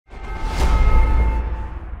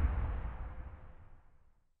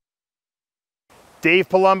Dave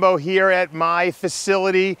Palumbo here at my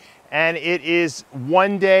facility, and it is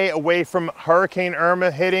one day away from Hurricane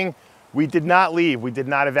Irma hitting. We did not leave, we did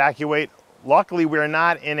not evacuate. Luckily, we're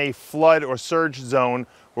not in a flood or surge zone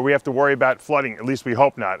where we have to worry about flooding, at least we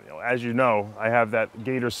hope not. As you know, I have that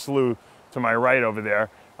Gator Slough to my right over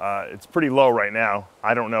there. It's pretty low right now.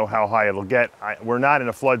 I don't know how high it'll get. We're not in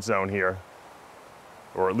a flood zone here,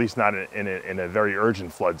 or at least not in a very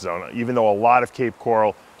urgent flood zone, even though a lot of Cape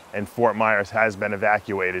Coral and Fort Myers has been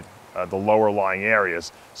evacuated, the lower lying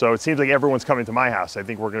areas. So it seems like everyone's coming to my house. I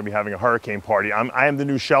think we're going to be having a hurricane party. I am the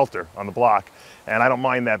new shelter on the block, and I don't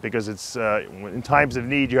mind that because it's in times of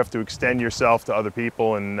need you have to extend yourself to other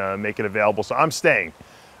people and make it available. So I'm staying.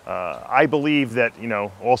 I believe that,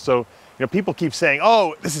 also, people keep saying,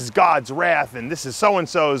 oh, this is God's wrath and this is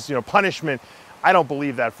so-and-so's, punishment. I don't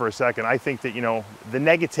believe that for a second. I think that, the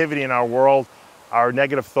negativity in our world, our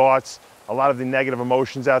negative thoughts, a lot of the negative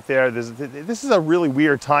emotions out there, this is a really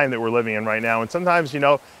weird time that we're living in right now. And sometimes,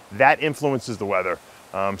 that influences the weather.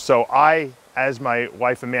 So I, as my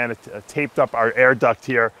wife Amanda taped up our air duct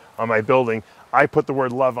here on my building, I put the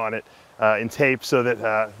word love on it in tape so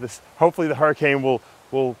that hopefully the hurricane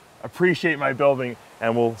will appreciate my building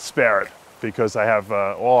and will spare it. Because I have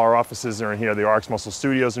all our offices are in here, the RxMuscle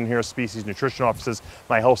studios in here, species nutrition offices,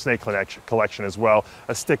 my whole snake collection as well.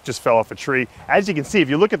 A stick just fell off a tree. As you can see, if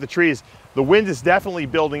you look at the trees, the wind is definitely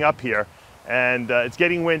building up here, and it's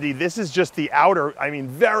getting windy. This is just the outer,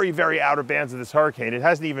 very, very outer bands of this hurricane. It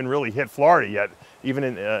hasn't even really hit Florida yet,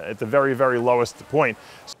 even at the very, very lowest point.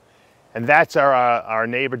 And that's our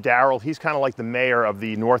neighbor, Daryl. He's kind of like the mayor of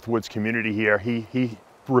the Northwoods community here. He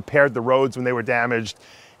repaired the roads when they were damaged.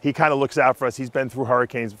 He kind of looks out for us. He's been through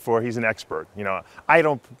hurricanes before. He's an expert. I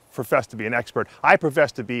don't profess to be an expert. I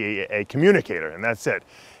profess to be a communicator, and that's it.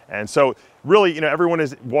 And so really, everyone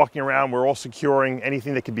is walking around. We're all securing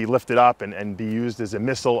anything that can be lifted up and be used as a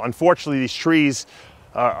missile. Unfortunately, these trees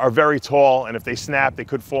are very tall, and if they snap, they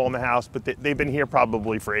could fall in the house, but they've been here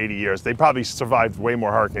probably for 80 years. They probably survived way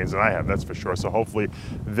more hurricanes than I have, that's for sure. So hopefully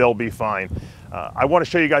they'll be fine. I want to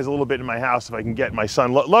show you guys a little bit in my house if I can get my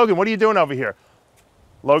son. Logan, what are you doing over here?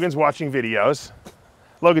 Logan's watching videos.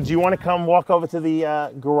 Logan, do you want to come walk over to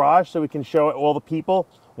the garage so we can show all the people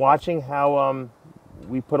watching how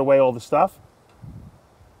we put away all the stuff?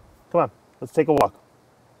 Come on, let's take a walk.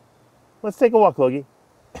 Let's take a walk, Logie.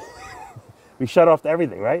 We shut off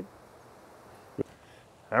everything, right?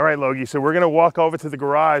 All right, Logie, so we're going to walk over to the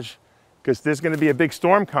garage because there's going to be a big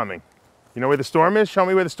storm coming. You know where the storm is? Show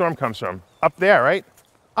me where the storm comes from. Up there, right?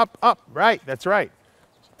 Up, right, that's right.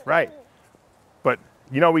 Right. But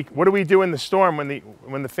what do we do in the storm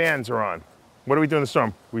when the fans are on? What do we do in the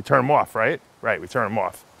storm? We turn them off, right? Right, we turn them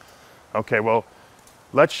off. Okay, well,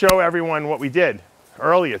 let's show everyone what we did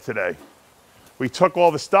earlier today. We took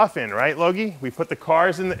all the stuff in, right, Logie? We put the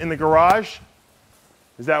cars in the garage.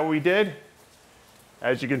 Is that what we did?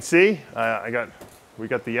 As you can see, we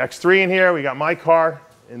got the X3 in here. We got my car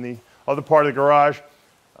in the other part of the garage.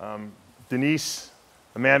 Denise,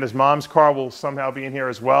 Amanda's mom's car, will somehow be in here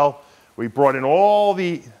as well. We brought in all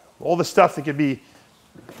the stuff that could be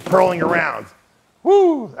curling around.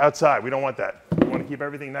 Woo! Outside. We don't want that. We want to keep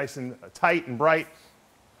everything nice and tight and bright.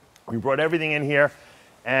 We brought everything in here,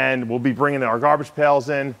 and we'll be bringing our garbage pails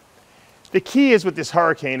in. The key is with this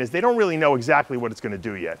hurricane is they don't really know exactly what it's going to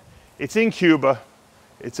do yet. It's in Cuba.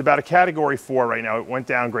 It's about a Category 4 right now. It went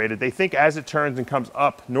downgraded. They think as it turns and comes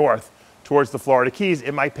up north towards the Florida Keys,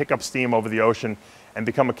 it might pick up steam over the ocean and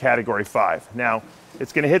become a Category 5. Now,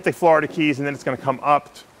 it's going to hit the Florida Keys, and then it's going to come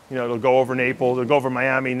up. It'll go over Naples. It'll go over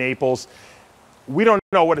Miami, Naples. We don't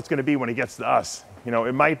know what it's going to be when it gets to us.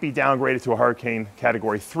 It might be downgraded to a hurricane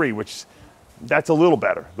Category 3, which that's a little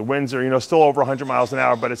better. The winds are, still over 100 miles an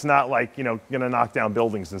hour, but it's not like, going to knock down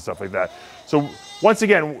buildings and stuff like that. So once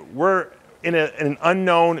again, we're in an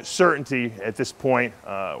unknown certainty at this point.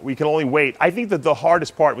 We can only wait. I think that the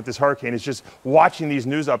hardest part with this hurricane is just watching these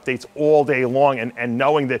news updates all day long and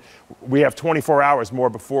knowing that we have 24 hours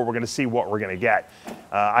more before we're going to see what we're going to get.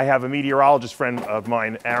 I have a meteorologist friend of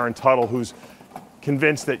mine, Aaron Tuttle, who's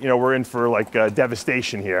convinced that we're in for like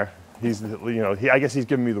devastation here. I guess he's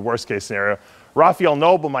giving me the worst case scenario. Raphael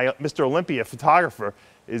Noble, my Mr. Olympia photographer,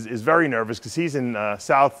 is very nervous because he's in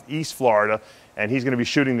southeast Florida, and he's going to be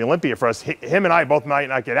shooting the Olympia for us. Him and I both might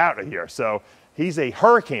not get out of here. So he's a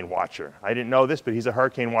hurricane watcher. I didn't know this, but he's a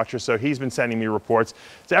hurricane watcher, so he's been sending me reports.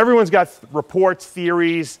 So everyone's got reports,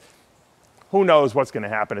 theories. Who knows what's going to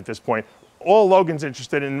happen at this point? All Logan's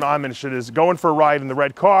interested in, I'm interested, is going for a ride in the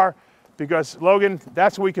red car, because, Logan,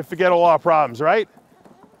 that's where we can forget all our problems, right?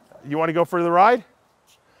 You want to go for the ride?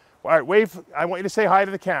 All right, wave. I want you to say hi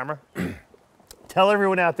to the camera. Tell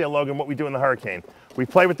everyone out there, Logan, what we do in the hurricane. We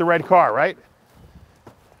play with the red car, right?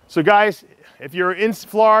 So guys, if you're in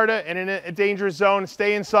Florida and in a dangerous zone,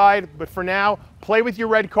 stay inside. But for now, play with your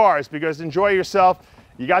red cars because enjoy yourself.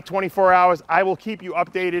 You got 24 hours. I will keep you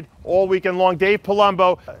updated all weekend long. Dave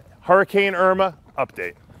Palumbo, Hurricane Irma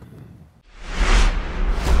update.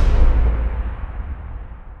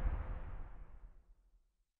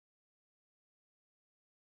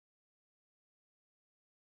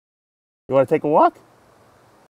 You want to take a walk?